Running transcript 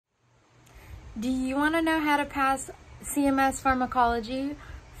Do you want to know how to pass CMS Pharmacology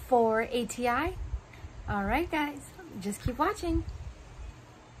for ATI? All right, guys, just keep watching.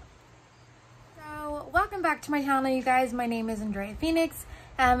 So, welcome back to my channel, you guys. My name is Andrea Phoenix.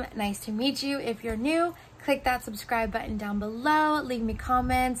 Nice to meet you. If you're new, click that subscribe button down below. Leave me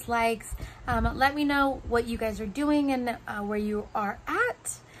comments, likes. Let me know what you guys are doing and where you are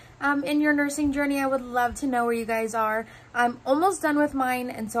at. In your nursing journey. I would love to know where you guys are. I'm almost done with mine,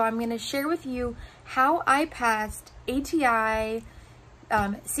 and so I'm going to share with you how I passed ATI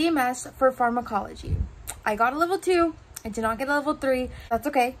CMS for pharmacology. I got a level 2. I did not get a level 3. That's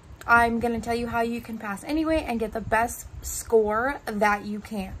okay. I'm going to tell you how you can pass anyway and get the best score that you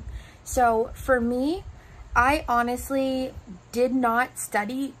can. So for me, I honestly did not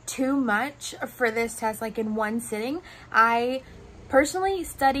study too much for this test, like in one sitting. I personally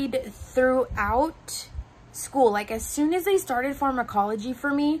studied throughout school. Like as soon as they started pharmacology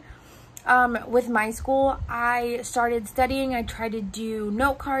for me, with my school, I started studying. I tried to do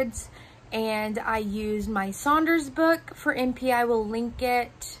note cards, and I used my Saunders book for NP. I will link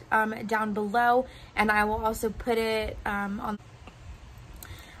it down below, and I will also put it on.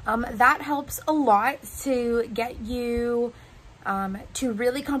 That helps a lot to get you to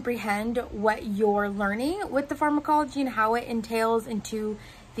really comprehend what you're learning with the pharmacology and how it entails into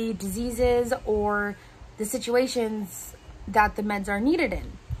the diseases or the situations that the meds are needed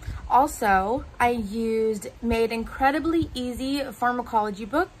in. Also, I made incredibly easy pharmacology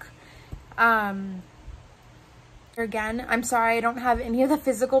book. Again, I'm sorry I don't have any of the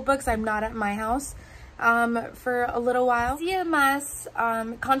physical books. I'm not at my house for a little while. CMS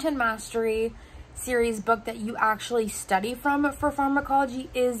Content Mastery Series book that you actually study from for pharmacology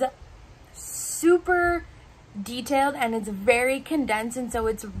is super detailed, and it's very condensed, and so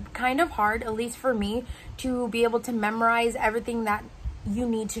it's kind of hard, at least for me, to be able to memorize everything that you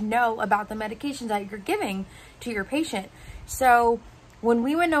need to know about the medications that you're giving to your patient. So when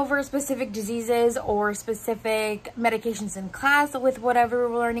we went over specific diseases or specific medications in class with whatever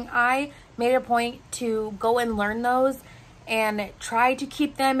we're learning, I made a point to go and learn those and try to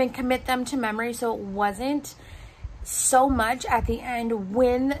keep them and commit them to memory, so it wasn't so much at the end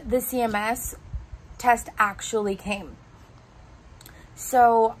when the CMS test actually came.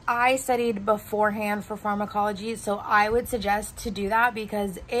 So I studied beforehand for pharmacology, so I would suggest to do that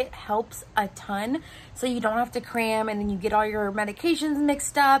because it helps a ton. So you don't have to cram and then you get all your medications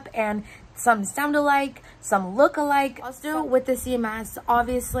mixed up, and some sound alike, some look alike. Also with the CMS,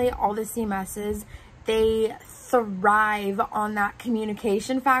 obviously all the CMSs, they thrive on that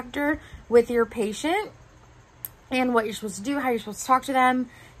communication factor with your patient and what you're supposed to do, how you're supposed to talk to them.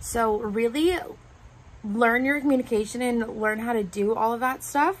 So really learn your communication and learn how to do all of that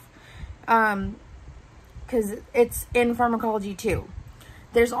stuff, because it's in pharmacology too.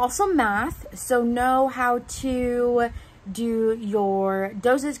 There's also math, so know how to do your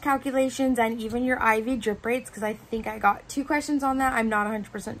dosage calculations and even your IV drip rates, because I think I got 2 questions on that. I'm not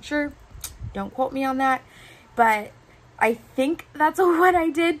 100% sure. Don't quote me on that, but I think that's what I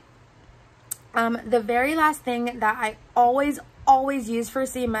did. The very last thing that I always use for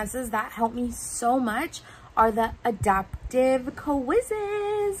CMSs that help me so much are the adaptive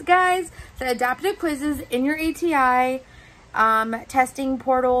quizzes, guys. The adaptive quizzes in your ATI testing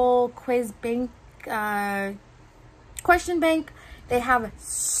portal, quiz bank, question bank. They have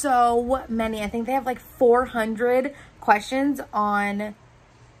so many. I think they have like 400 questions on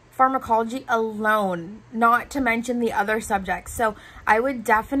pharmacology alone, not to mention the other subjects. So I would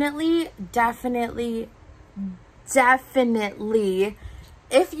definitely,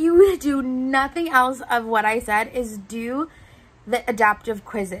 if you do nothing else of what I said, is do the adaptive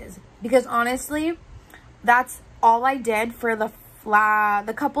quizzes, because honestly, that's all I did for the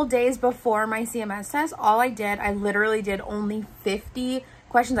couple days before my CMS test. I literally did only 50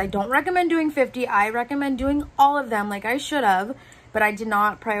 questions. I don't recommend doing 50. I recommend doing all of them like I should have, but I did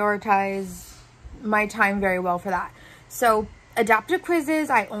not prioritize my time very well for that. So adaptive quizzes,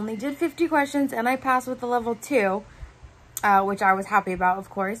 I only did 50 questions and I passed with the level 2, which I was happy about, of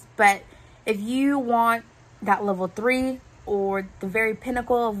course. But if you want that level 3 or the very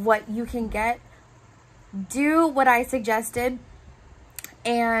pinnacle of what you can get, do what I suggested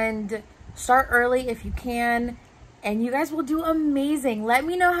and start early if you can, and you guys will do amazing. Let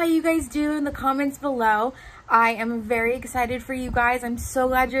me know how you guys do in the comments below. I am very excited for you guys. I'm so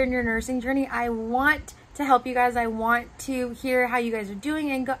glad you're in your nursing journey. I want to help you guys. I want to hear how you guys are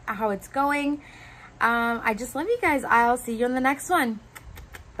doing and how it's going. I just love you guys. I'll see you in the next one.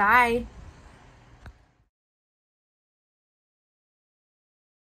 Bye.